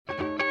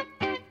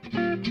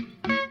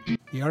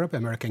The Arab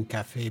American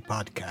Cafe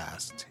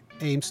podcast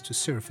aims to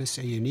surface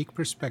a unique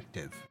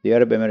perspective. The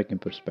Arab American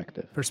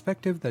perspective.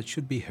 Perspective that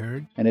should be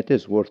heard. And it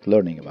is worth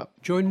learning about.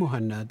 Join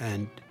Muhannad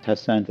and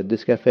Hassan at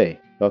this cafe,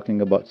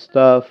 talking about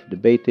stuff,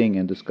 debating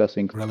and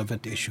discussing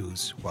relevant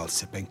issues while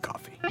sipping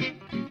coffee.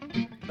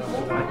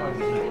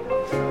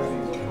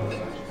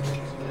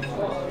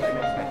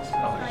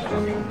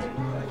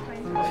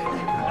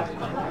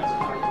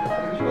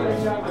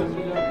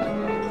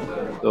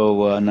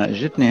 أنا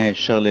اجتني هاي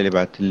الشغلة اللي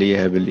بعت لي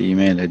اياها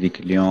بالايميل هديك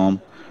اليوم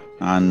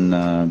عن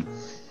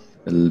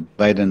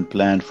البايدن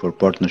plan for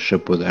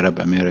partnership with Arab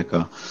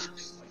America,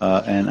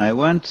 and I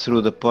went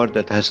through the part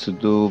that has to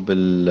do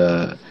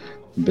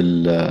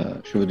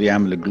بال شو بده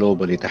يعمل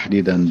globally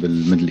تحديدا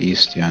بالميدل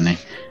ايست. يعني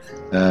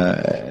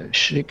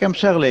كم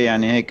شغلة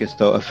يعني هيك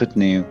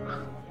استوقفتني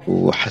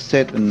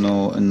وحسيت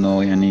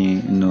انه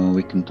يعني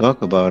انه we can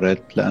talk about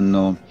it,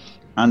 لانه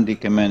عندي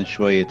كمان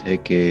شوية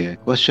هيك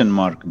question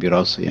mark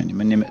براسي. يعني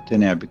مني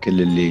مقتنع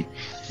بكل اللي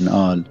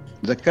نقال.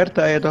 ذكرت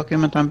اي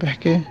دوكيمنت عم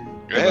بحكي؟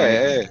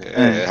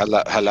 ايه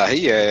هلا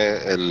هي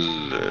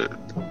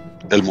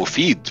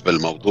المفيد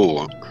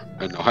بالموضوع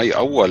انه هي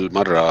اول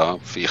مرة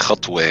في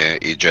خطوة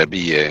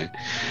ايجابية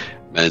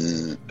من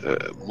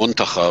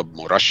منتخب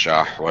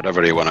مرشح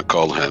whatever you want to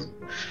call him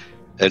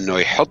انه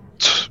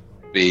يحط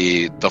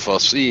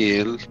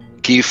بتفاصيل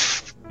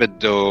كيف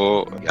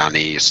بده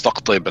يعني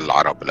يستقطب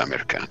العرب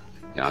الامريكان.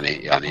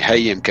 يعني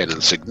هي يمكن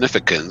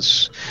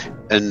الsignificance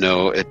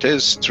انه it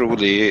is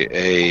truly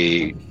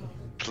a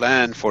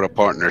plan for a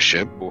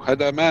partnership,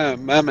 وهذا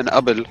ما من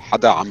قبل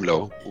حدا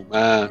عمله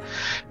وما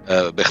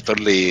بيخطر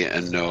لي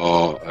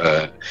انه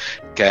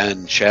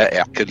كان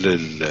شائع كل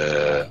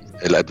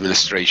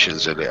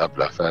الادمنستريشنز اللي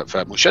قبله.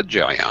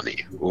 فمشجع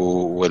يعني.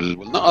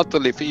 والنقط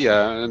اللي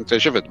فيها انت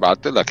شفت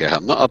بعت لك اياها،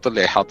 النقط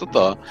اللي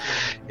حاططها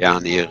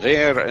يعني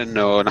غير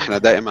انه نحن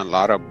دائما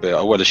العرب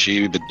اول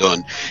شيء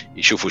بدهم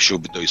يشوفوا شو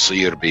بده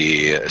يصير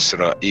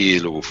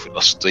باسرائيل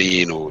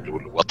وفلسطين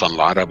والوطن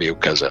العربي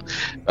وكذا،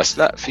 بس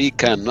لا، في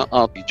كان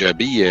نقط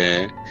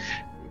ايجابيه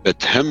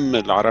بتهم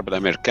العرب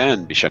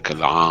الامريكان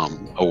بشكل عام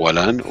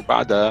اولا،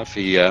 وبعدها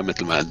في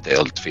مثل ما انت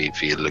قلت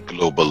في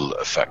الجلوبال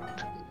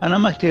افكت. انا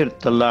ما كثير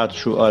طلعت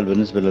شو قال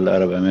بالنسبه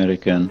للعرب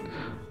امريكان،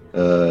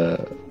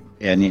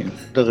 يعني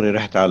دغري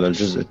رحت على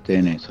الجزء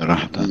الثاني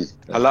صراحه.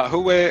 هلا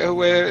هو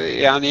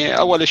يعني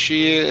اول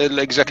شيء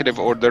الاكزيكتيف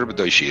اوردر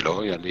بده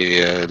يشيله،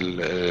 يعني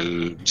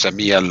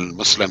بسميها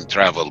المسلم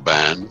ترافل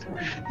بان،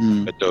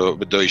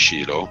 بده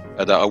يشيله.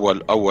 هذا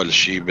اول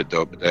شيء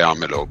بده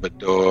يعمله.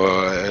 بده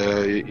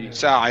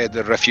يساعد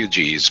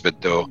الريفوجيز،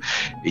 بده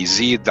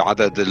يزيد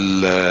عدد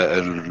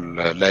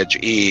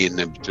اللاجئين.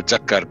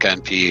 بتتذكر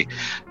كان في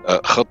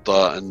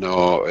خطة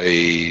انه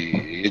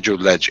يجوا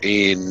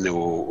اللاجئين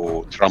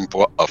وترامب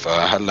وقفها.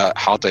 هلا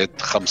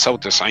حاطط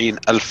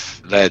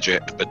 95,000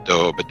 لاجئ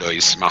بده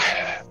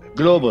يسمح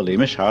جلوبالي،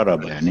 مش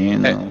عرب يعني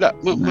لا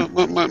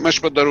مش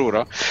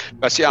بالضرورة،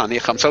 بس يعني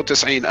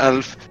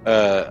 95,000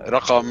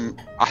 رقم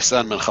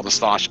أحسن من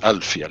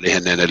 15,000 اللي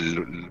هن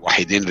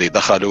الوحيدين اللي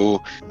دخلوا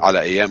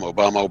على أيام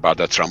أوباما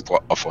وبعد ترامب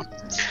وقفهم.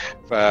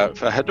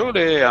 فهدول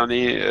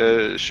يعني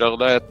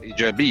شغلات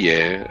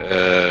إيجابية.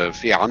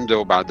 في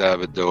عنده بعدها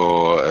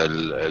بده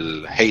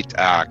الهيت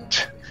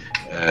أكت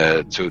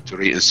to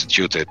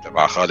reinstitute it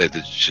تبع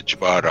خالد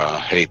جبارة.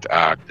 hate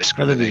act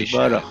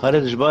discrimination.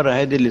 خالد جبارة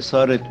هيدي اللي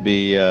صارت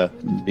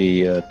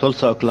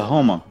بتولسا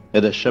اوكلاهوما.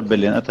 هذا الشاب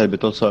اللي انقتل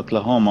بتولسا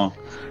اوكلاهوما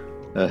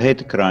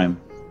hate crime.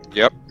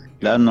 يب.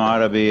 لأنه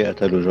عربي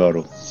قتلوا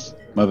جاره،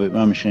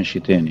 ما مشان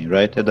شيء تاني.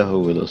 رايت هذا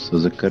هو القصة.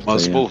 ذكرت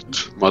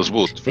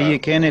مزبوط. هي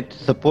كانت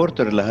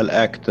سبورتر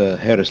لهالاكت.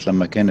 هاريس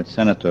لما كانت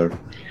سيناتور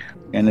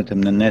كانت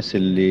من الناس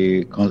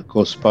اللي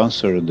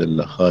كو-سبونسرد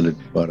لخالد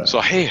جبارة.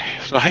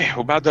 صحيح.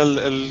 وبعد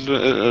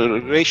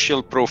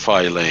الريشيال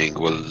بروفايلينج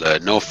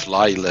والنو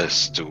فلاي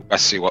ليست،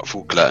 وبس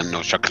يوقفوك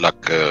لأنه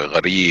شكلك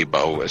غريب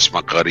أو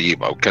اسمك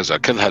غريب أو كذا،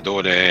 كل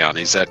هدول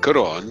يعني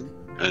ذاكرهم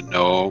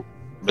إنه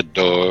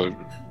بده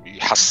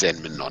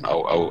يحسن منهم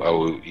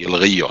أو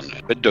يلغيهم.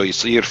 بده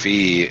يصير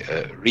في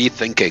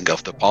rethinking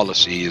of the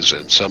policies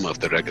and some of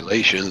the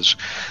regulations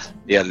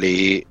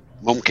يلي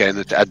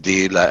ممكن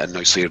تؤدي لأنه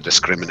يصير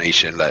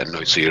discrimination،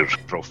 لأنه يصير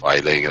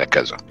profiling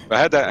لكذا.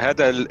 فهذا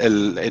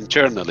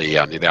internally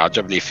يعني اللي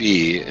عجبني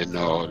فيه،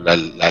 إنه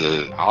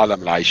للعالم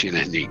اللي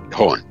عايشين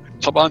هون.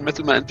 طبعا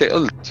مثل ما أنت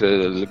قلت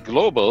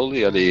الجلوبال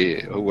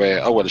يلي هو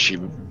أول شيء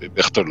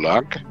بيخطر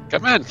لك.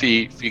 كمان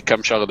في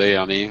كم شغلة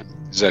يعني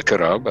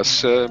ذاكرة،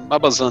 بس ما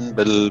بظن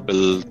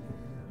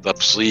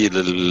بالتفصيل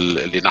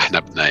اللي نحن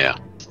بدنا إياه.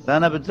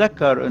 أنا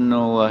بتذكر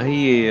إنه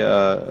هي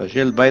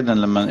جيل بايدن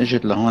لما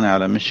اجت لهون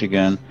على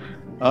ميشيغان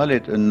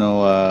قالت إنه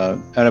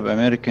Arab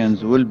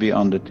Americans will be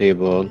on the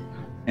table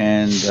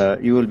and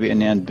you will be in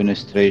the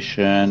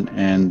administration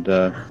and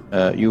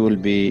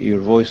your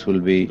voice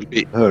will be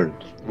heard.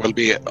 Will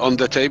be on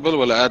the table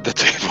ولا at the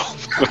table?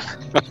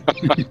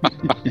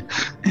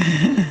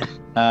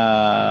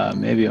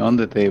 Maybe on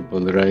the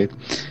table, right?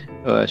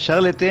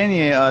 شغلة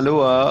تانية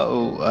قالوها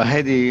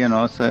وهذه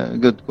it's a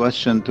good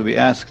question to be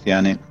asked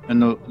يعني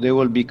إنه they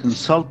will be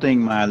consulting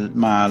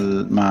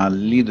مع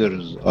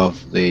leaders of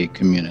the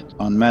community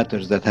on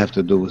matters that have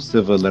to do with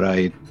civil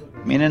rights.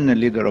 meaning the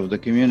leader of the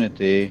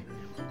community,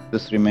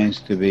 this remains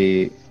to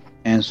be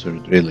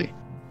answered really.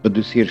 بده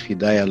يصير في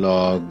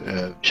dialogue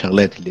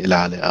شغلات اللي لها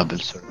علاقة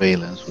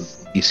بالsurveillance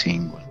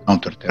والpolicing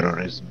والcounter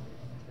terrorism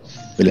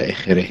إلى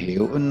آخره.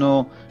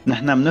 وإنه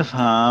نحن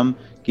بنفهم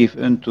كيف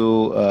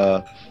أنتو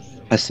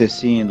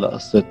حساسين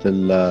لقصة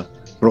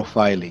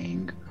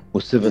البروفايلينج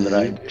والcivil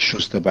right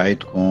issues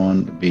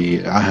تبعيتكم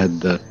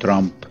بعهد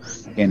ترامب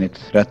كانت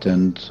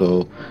threatened,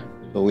 so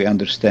we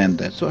understand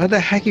that. So هذا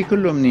حكي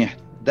كله منيح.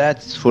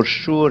 That's for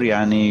sure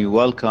يعني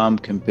welcome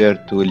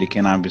compared to اللي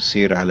كان عم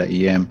بيصير على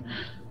أيام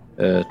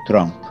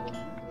ترامب.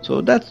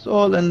 So that's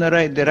all in the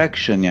right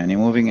direction يعني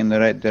moving in the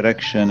right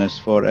direction as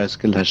far as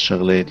كل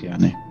هالشغلات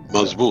يعني.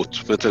 مزبوط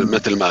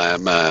مثل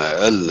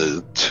ما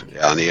قلت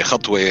يعني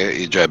خطوة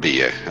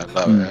إيجابية.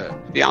 هلا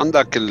في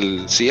عندك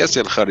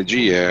السياسة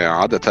الخارجية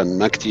عادة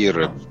ما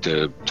كتير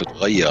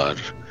بتتغير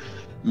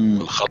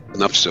الخط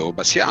نفسه،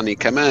 بس يعني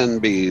كمان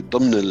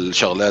بضمن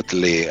الشغلات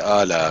اللي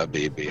قالها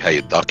بهاي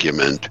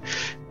الدوكيومنت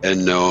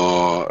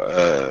انه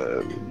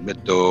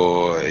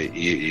بده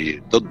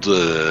ضد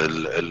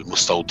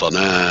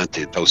المستوطنات،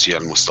 توسيع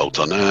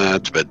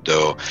المستوطنات،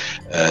 بده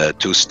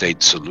two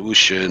state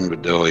solution،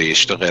 بده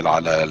يشتغل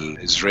على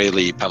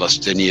الإسرائيلي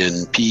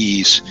Palestinian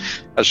peace.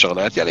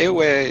 الشغلات يعني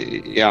هو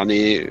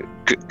يعني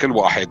كل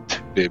واحد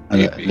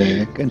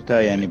ليك انت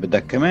يعني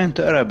بدك كمان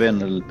تقرا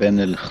بين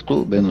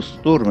الخطوط بين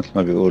السطور مثل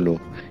ما بيقولوا.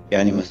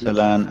 يعني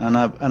مثلا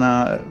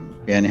انا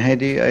يعني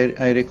هيدي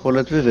I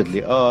recall it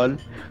vividly قال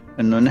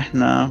انه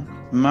نحن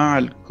مع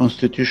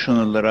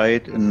الكونستيتيوشنال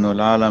رايت انه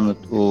العالم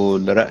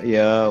تقول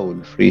رأيها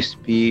والفري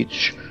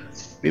سبيتش،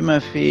 بما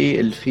في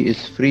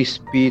الفري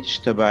سبيتش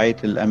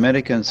تبعيت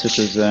الامريكان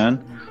سيتيزن،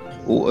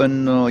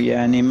 وانه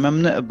يعني ما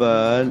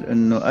بنقبل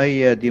انه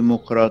اي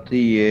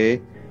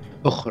ديمقراطية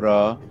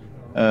اخرى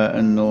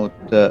انه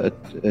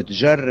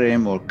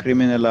تجرم او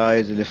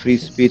كريمينالايز الفري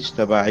سبيتش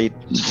تبعيت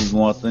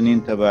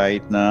المواطنين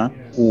تبعيتنا،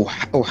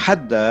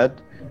 وحدد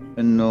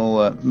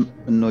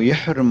انه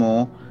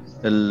يحرموا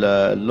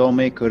اللو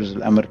ميكرز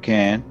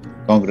الامريكان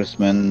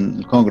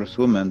الكونغرس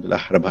وومن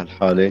بالاحرى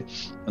بهالحاله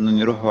انهم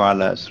يروحوا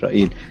على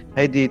اسرائيل.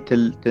 هيدي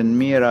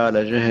تنميره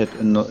لجهه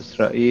انه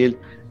اسرائيل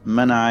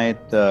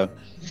منعت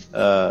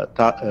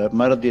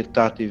ما رضيت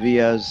تعطي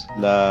فيز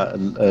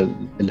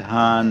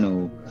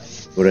لإلهان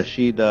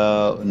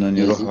ورشيدة انهم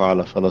يروحوا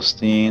على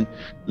فلسطين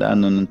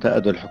لانهم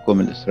انتقدوا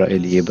الحكومه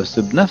الاسرائيليه. بس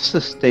بنفس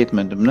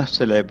الستيتمنت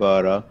بنفس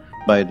العباره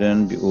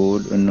بايدن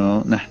بيقول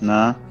انه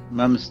نحن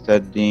ما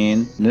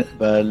مستعدين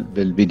نقبل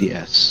بالبي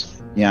دي اس.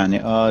 يعني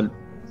قال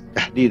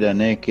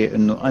تحديدا هيك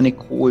انه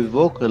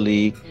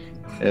unequivocally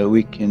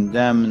we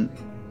condemn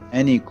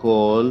any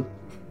call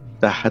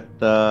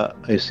حتى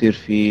يصير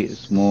في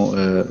اسمه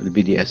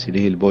البي دي اس اللي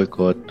هي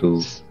البويكوت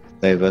تو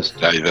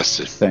دايفست.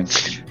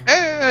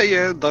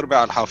 هي ضربة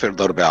على الحافر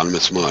ضربة على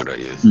المسمار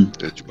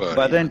اجباري.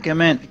 بعدين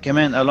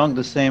كمان along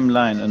the same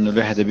line انه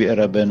الواحد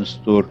بيقرا بين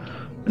السطور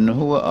انه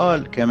هو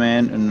قال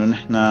كمان انه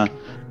نحن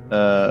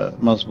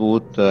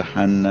مزبوط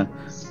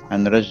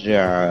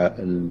حنرجع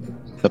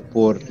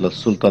السبورت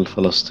للسلطة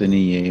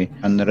الفلسطينية،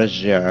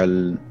 حنرجع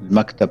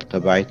المكتب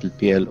تبعيت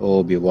البي ال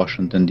او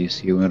بواشنطن دي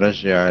سي،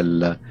 ونرجع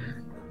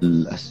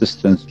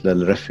الاسيستنس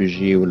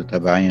للرفيجي واللي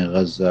تبعين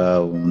غزة،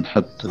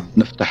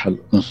 ونفتح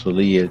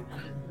القنصلية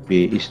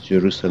بإيست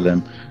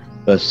جيروسالم.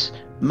 بس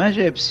ما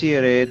جاب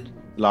سيرة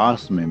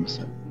العاصمة،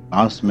 مثلا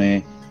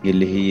العاصمة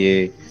اللي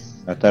هي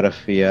اعترف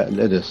فيها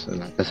القدس،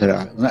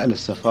 نقل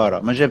السفارة.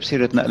 ما جاب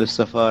سيرة نقل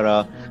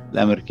السفارة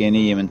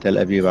الأمريكانية من تل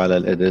أبيب على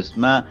القدس.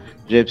 ما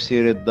جاب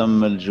سيرة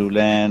ضم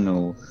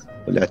الجولان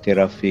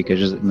والاعتراف فيه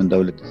كجزء من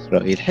دولة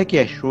إسرائيل.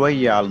 حكي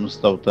شوية على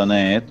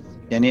المستوطنات،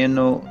 يعني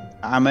إنه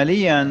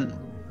عملياً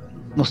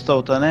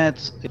مستوطنات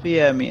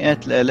فيها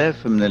مئات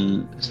الآلاف من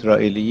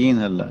الإسرائيليين.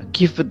 هلا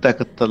كيف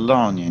بدك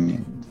تطلعهم يعني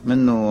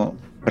منه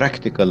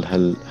براكتيكال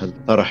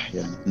هالطرح؟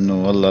 يعني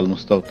إنه والله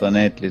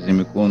المستوطنات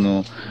لازم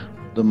يكونوا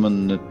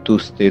ضمن two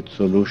state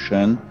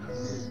solution.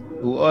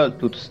 وقال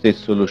two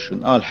state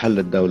solution قال حل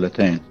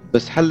الدولتين،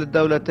 بس حل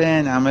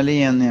الدولتين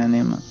عمليا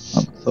يعني ما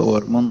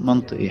بتصور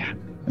منطقي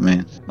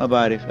كمان. ما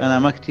بعرف، أنا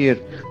ما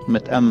كتير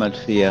متأمل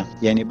فيها.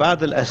 يعني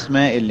بعض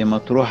الأسماء اللي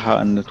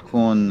مطروحة أن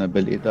تكون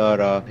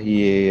بالإدارة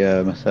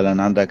هي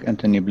مثلا عندك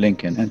أنتوني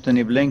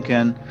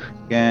بلينكن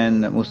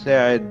كان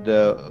مساعد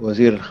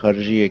وزير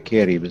الخارجية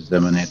كيري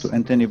بالزمانات،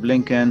 وأنتوني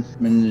بلينكن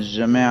من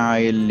الجماعة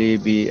اللي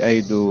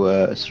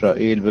بيأيدوا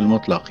إسرائيل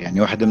بالمطلق.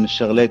 يعني واحدة من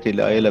الشغلات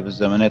اللي قايلها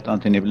بالزمانات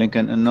أنتوني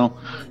بلينكن أنه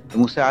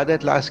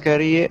المساعدات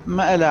العسكرية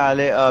ما لها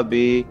علاقة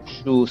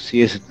بشو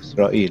سياسة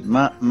إسرائيل.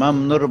 ما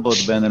منربط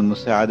بين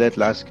المساعدات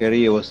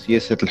العسكرية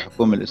وسياسة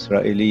الحكومة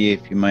الإسرائيلية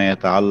فيما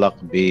يتعلق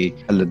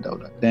بحل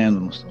الدولتين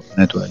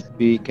والمستوطنات.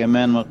 في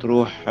كمان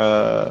مطروح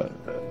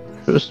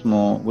شو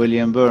اسمه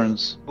ويليام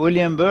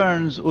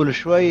بيرنز قول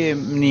شوية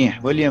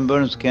منيح. ويليام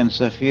بيرنز كان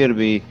سفير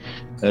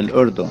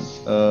بالأردن،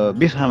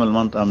 بيفهم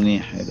المنطقة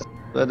منيح هذا.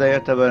 هذا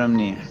يعتبر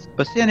منيح.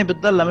 بس يعني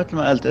بتضل مثل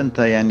ما قلت انت،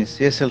 يعني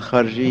السياسة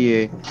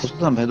الخارجية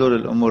خصوصا بهدول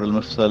الامور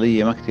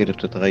المفصلية ما كتير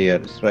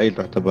بتتغير. اسرائيل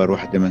تعتبر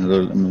واحدة من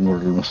هدول الامور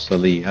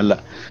المفصلية. هلا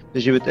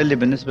تجي بتقلي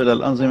بالنسبة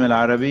للانظمة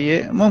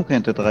العربية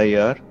ممكن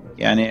تتغير،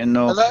 يعني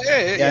انه لا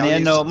ايه يعني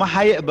انه ما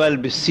حيقبل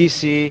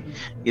بالسيسي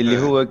اللي إيه.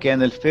 هو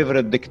كان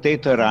الفيفورت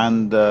ديكتاتور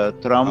عند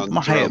ترامب، عن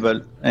ما ترامب.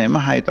 حيقبل، ما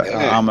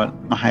حيتعامل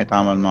ما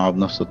حيتعامل معه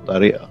بنفس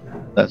الطريقة.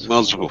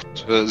 مظبوط.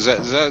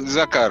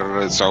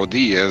 ذكر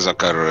السعودية،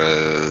 ذكر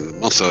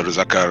مصر،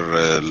 ذكر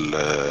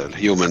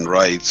الهيومن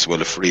رايتس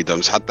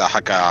والفريدمز، حتى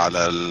حكى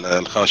على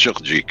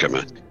الخاشقجي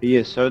كمان. هي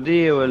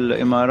السعودية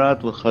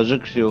والإمارات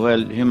والخاشقجي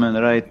وهالهيومن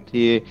رايت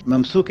هي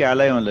ممسوكة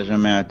عليهم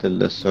لجماعة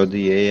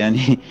السعودية.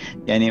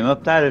 يعني ما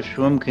بتعرف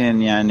شو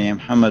ممكن يعني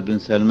محمد بن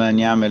سلمان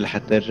يعمل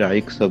حتى يرجع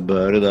يكسب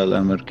رضا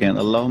الأمريكان،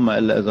 اللهم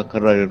إلا إذا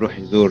قرر يروح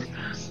يزور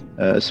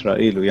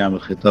إسرائيل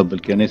ويعمل خطاب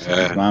بالكنيسة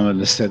مثل ما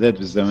عمل السادات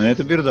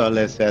بالزمانات، بيرضوا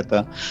عليه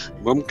ساعتها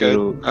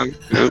ممكن.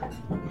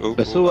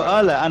 بس هو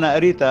قال، أنا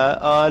قريتها،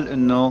 قال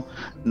إنه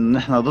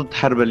نحن ضد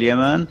حرب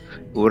اليمن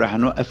وراح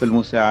نوقف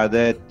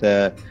المساعدات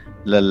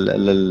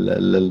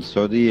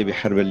للسعودية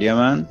بحرب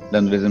اليمن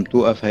لأنه لازم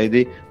توقف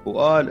هيدي.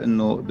 وقال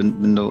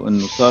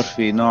إنه صار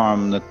في نوع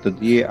من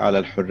التضييق على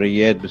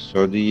الحريات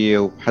بالسعودية،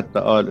 وحتى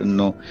قال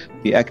إنه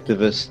في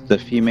اكتيفيست،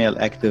 فيميل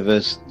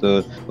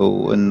اكتيفيست،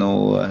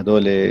 وإنه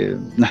هدول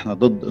نحن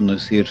ضد إنه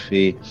يصير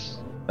في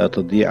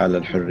تضييق على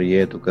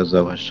الحريات وكذا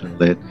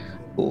وهالشغلات.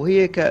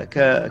 وهي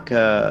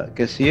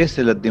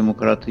كسياسة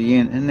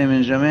للديمقراطيين هن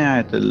من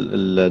جماعة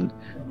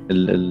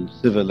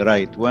السيفل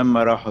رايت، وين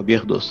ما راحوا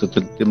بياخدوا قصة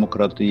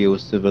الديمقراطية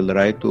والسيفل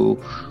رايت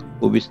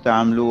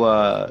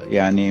وبيستعملوها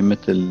يعني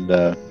مثل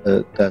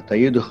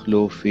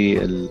تيدخلوا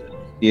في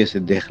السياسة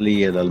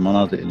الداخلية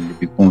للمناطق اللي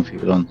بيكون في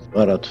لهم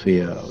غرض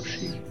فيها أو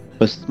شيء.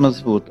 بس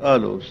مزبوط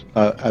قالوا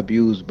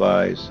abuse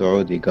by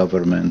Saudi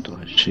government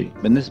وهالشيء.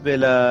 بالنسبة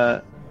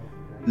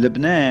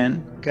للبنان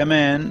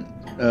كمان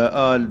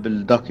قال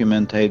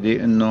بالدوكيمنت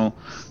هيدي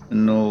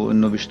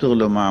انه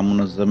بيشتغلوا مع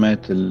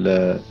منظمات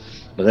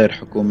الغير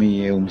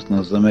حكومية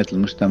ومنظمات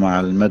المجتمع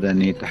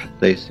المدني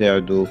حتى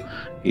يساعدوا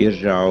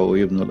يرجعوا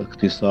ويبنوا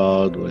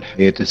الاقتصاد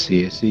والحياة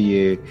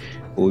السياسية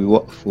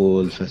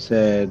ويوقفوا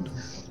الفساد،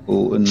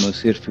 وانه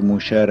يصير في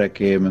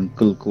مشاركة من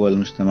كل قوى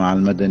المجتمع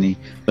المدني.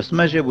 بس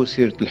ما جابوا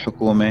سيرة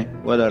الحكومة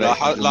ولا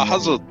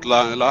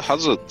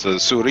لاحظت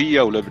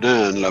سوريا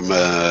ولبنان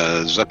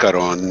لما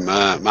ذكرون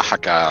ما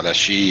حكى على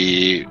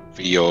شيء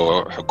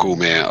فيه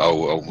حكومة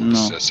او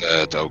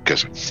مؤسسات او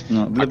كذا.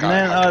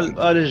 بلبنان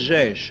قال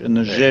الجيش، انه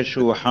الجيش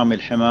هو حامي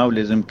الحمى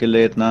ولازم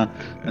كلياتنا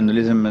انه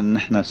لازم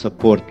نحن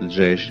سبورت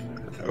الجيش.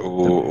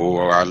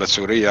 وعلى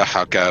سوريا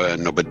حكى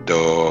انه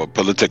بده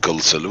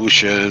political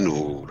solution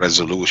و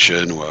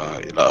resolution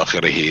والى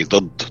اخره،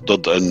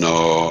 ضد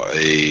انه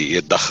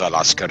يتدخل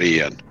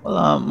عسكريا.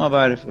 والله ما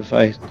بعرف if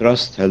I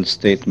trust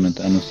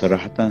هالستيتمنت. انه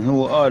صراحة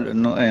هو قال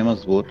انه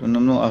مزبوط انه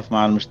بنوقف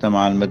مع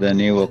المجتمع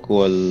المدني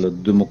وقوى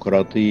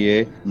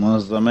الديمقراطية،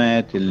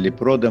 منظمات اللي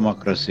برو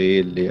ديمقراسي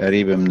اللي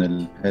قريبة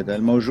من هذا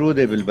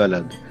الموجودة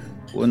بالبلد،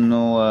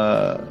 وانه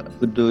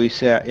بده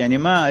يساعد. يعني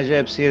ما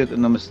اجاب سيرة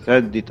انه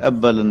مستعد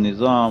يتقبل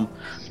النظام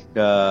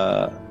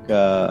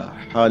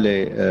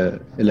كحالة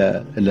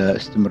الى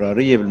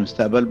استمرارية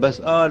بالمستقبل،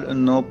 بس قال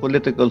انه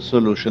political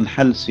solution،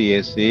 حل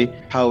سياسي،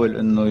 حاول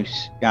انه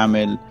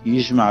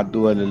يجمع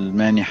الدول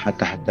المانحة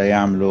حتى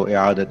يعملوا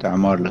اعادة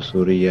اعمار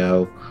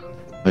لسوريا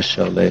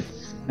وهالشغلات.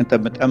 انت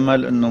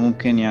بتأمل انه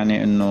ممكن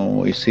يعني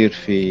انه يصير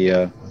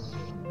في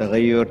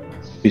تغير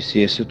في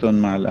سياستهم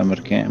مع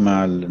الامريكان،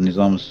 مع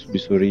النظام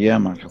بسوريا،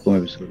 مع الحكومه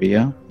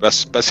بسوريا؟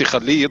 بس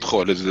يخليه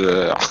يدخل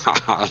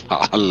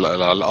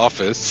على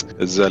الاوفيس،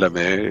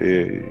 الزلمه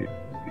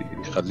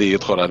يخليه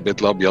يدخل على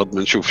البيت الابيض،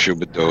 بنشوف شو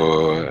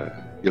بده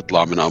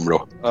يطلع من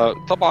امره.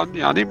 طبعا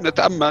يعني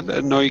بنتامل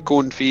انه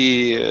يكون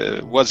في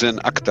وزن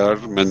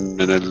اكثر من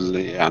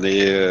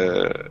يعني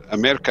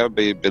امريكا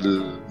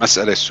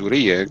بالمساله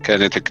السوريه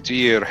كانت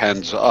كتير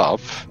هاندز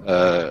اوف،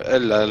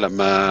 الا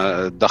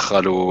لما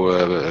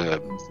دخلوا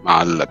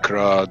مع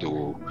الاكراد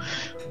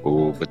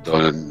لما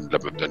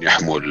بدهم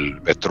يحموا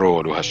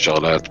البترول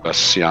وهالشغلات.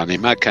 بس يعني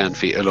ما كان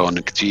في لهم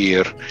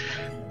كتير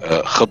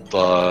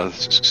خطة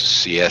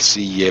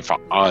سياسية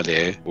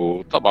فعالة.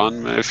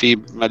 وطبعا في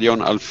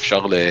مليون ألف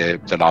شغلة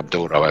بتلعب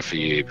دورها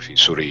في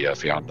سوريا.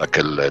 في عندك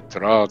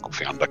التراك،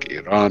 وفي عندك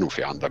إيران،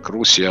 وفي عندك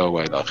روسيا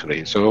وإلى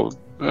آخره.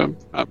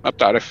 ما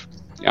بتعرف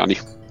يعني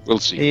we'll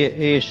see.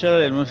 هي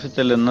الشغلة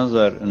الملفتة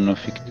للنظر إنه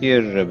في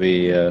كتير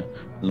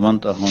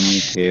بالمنطقة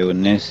هونيك،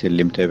 والناس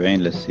اللي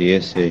متابعين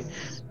للسياسة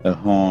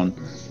هون،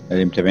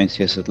 اللي متابعين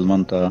سياسة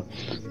المنطقة،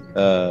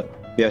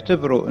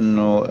 بيعتبروا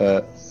إنه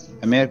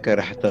أمريكا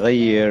رح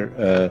تغير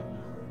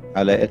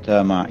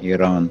علاقتها مع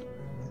إيران.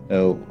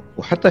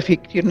 وحتى في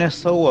كتير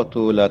ناس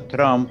صوتوا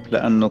لترامب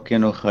لأنه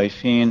كانوا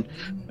خايفين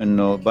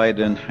إنه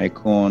بايدن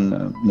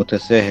حيكون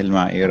متساهل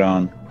مع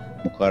إيران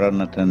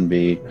مقارنة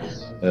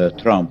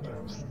بترامب.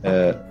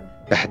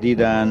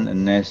 تحديدا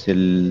الناس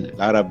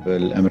العرب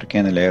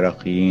الأمريكان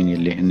العراقيين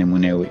اللي هن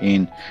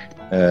مناوئين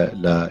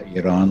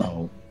لإيران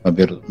أو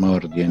ما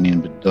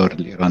رضيانين بالدور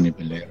الإيراني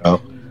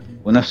بالعراق،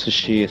 ونفس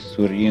الشيء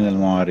السوريين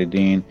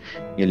المعارضين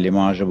يلي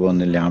ما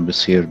عجبهم اللي عم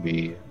بيصير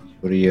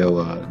بسوريا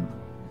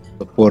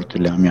والسبورت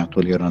اللي عم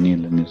يعطوه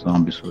الإيرانيين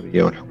للنظام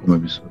بسوريا والحكومة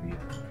بسوريا،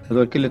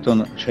 هذول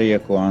كلهم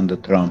شيكوا عند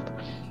ترامب.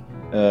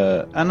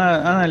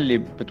 أنا اللي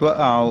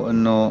بتوقعه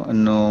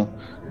إنه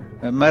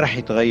ما رح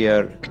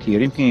يتغير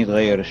كتير، يمكن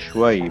يتغير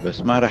شوي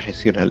بس ما رح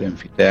يصير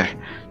هالانفتاح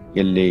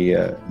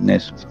يلي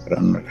الناس مفكرة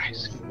إنه رح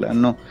يصير،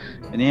 لأنه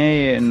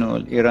النهاية إنه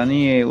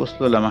الإيرانية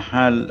وصلوا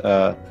لمحل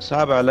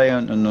صعب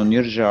عليهم إنه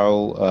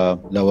يرجعوا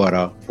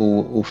لورا،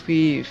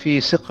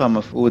 وفي ثقة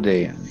مفقودة،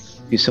 يعني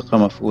في ثقة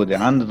مفقودة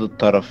عند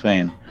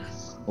الطرفين،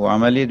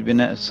 وعملية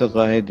بناء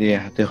الثقة هذه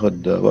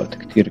هتاخد وقت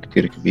كتير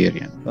كتير كبير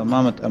يعني.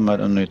 فما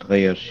متأمل إنه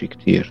يتغير شيء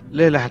كتير.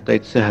 ليه؟ لحتى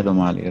يتساهلوا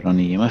مع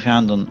الإيرانية.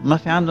 ما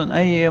في عندهم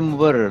أي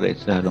مبرر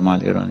ليتساهلوا مع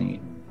الإيرانية،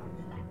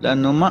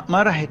 لأنه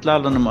ما راح يطلع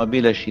لهم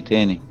مقابلة شيء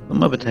تاني،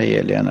 وما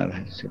بتهيألي أنا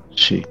راح يصير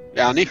شيء.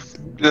 يعني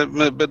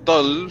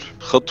بتضل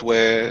خطوة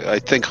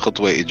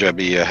خطوة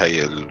إيجابية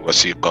هي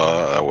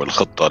الوثيقة أو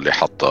الخطة اللي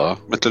حطها،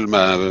 مثل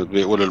ما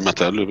بيقول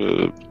المثل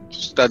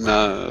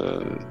استنى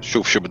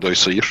شوف شو بده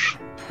يصير.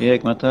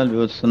 هيك مثل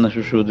بيقول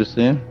استنى شو بده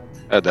يصير.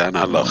 هذا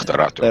أنا هلا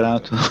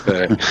اخترعته.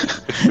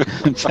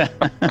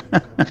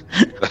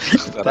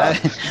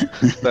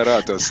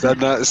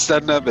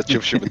 استنى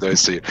بتشوف شو بده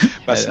يصير.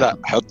 بس لا،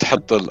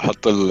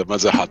 حط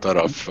المزح على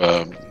طرف.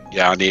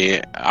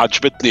 يعني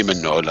عجبتني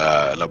منه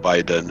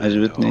لبايدن،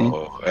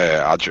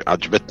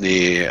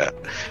 عجبتني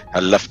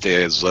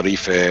هاللفتة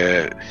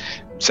الظريفة،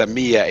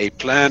 مسميها a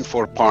plan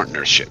for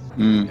partnership.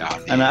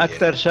 يعني أنا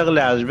أكتر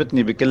شغلة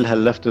عجبتني بكل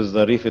هاللفتة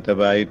الظريفة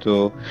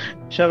تبعيته،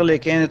 شغلة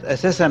كانت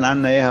أساساً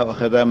عنا إياها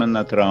وأخذها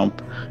منا ترامب،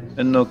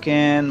 إنه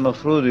كان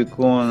مفروض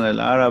يكون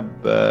العرب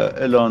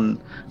لهم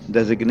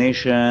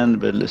designation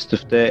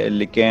بالاستفتاء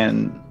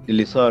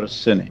اللي صار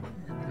السنة،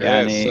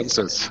 يعني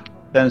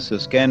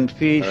census كان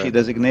في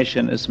شيء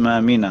designation اسمها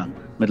مينا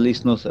Middle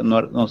East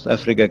North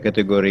Africa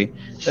category.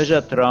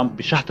 اجى ترامب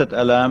بشحطة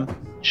قلم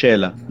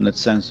شالها من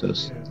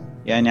السنسوس،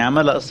 يعني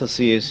عملها قصة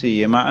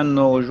سياسية، مع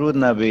انه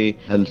وجودنا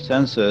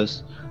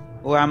بهالسنسوس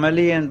هو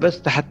عمليا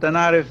بس حتى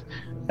نعرف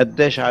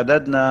قديش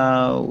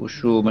عددنا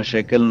وشو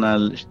مشاكلنا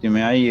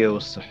الاجتماعية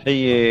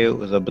والصحية،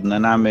 واذا بدنا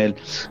نعمل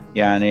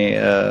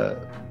يعني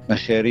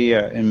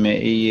مشاريع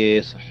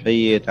إنمائية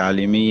صحية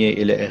تعليمية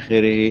إلى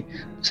آخره،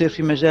 يصير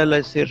في مجال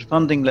ليصير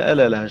فاندنج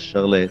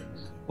لهالشغلات.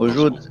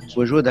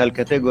 وجود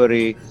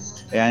هالكاتيجوري،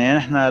 يعني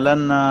نحن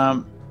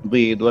لنا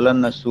بيض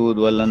ولنا سود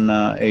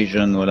ولنا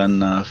ايجن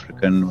ولنا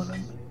افريكان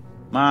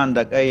ما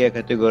عندك اي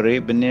كاتيجوري.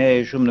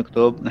 بالنهاية شو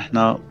بنكتب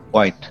نحن؟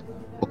 وايت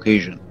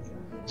اوكيجن.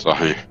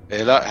 صحيح.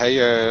 لا،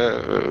 هي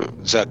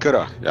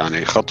ذاكرة،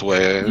 يعني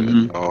خطوة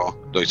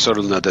بده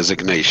يصير لنا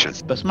ديزيجنيشن.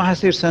 بس ما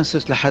حيصير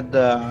سنسس لحد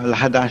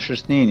 10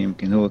 سنين،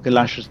 يمكن هو كل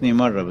 10 سنين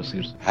مرة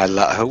بصير.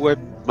 هلا هو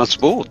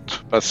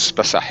مزبوط،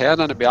 بس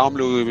احيانا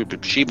بيعملوا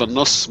شيء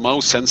بالنص، ما هو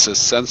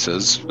سنسس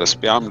بس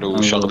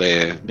بيعملوا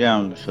شغلة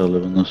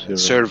بالنص،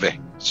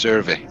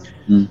 سيرفي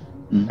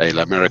اي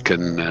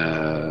الامريكان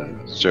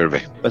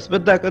سيرفي. بس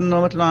بدك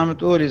انه مثل ما عم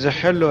تقول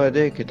يزحله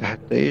هداك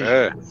حتى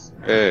يجي.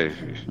 ايه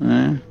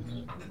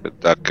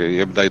بدك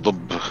يبدأ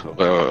يضب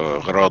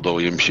غراضه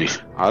ويمشي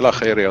على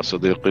خير يا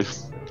صديقي.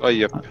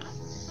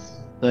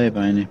 طيب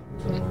عيني.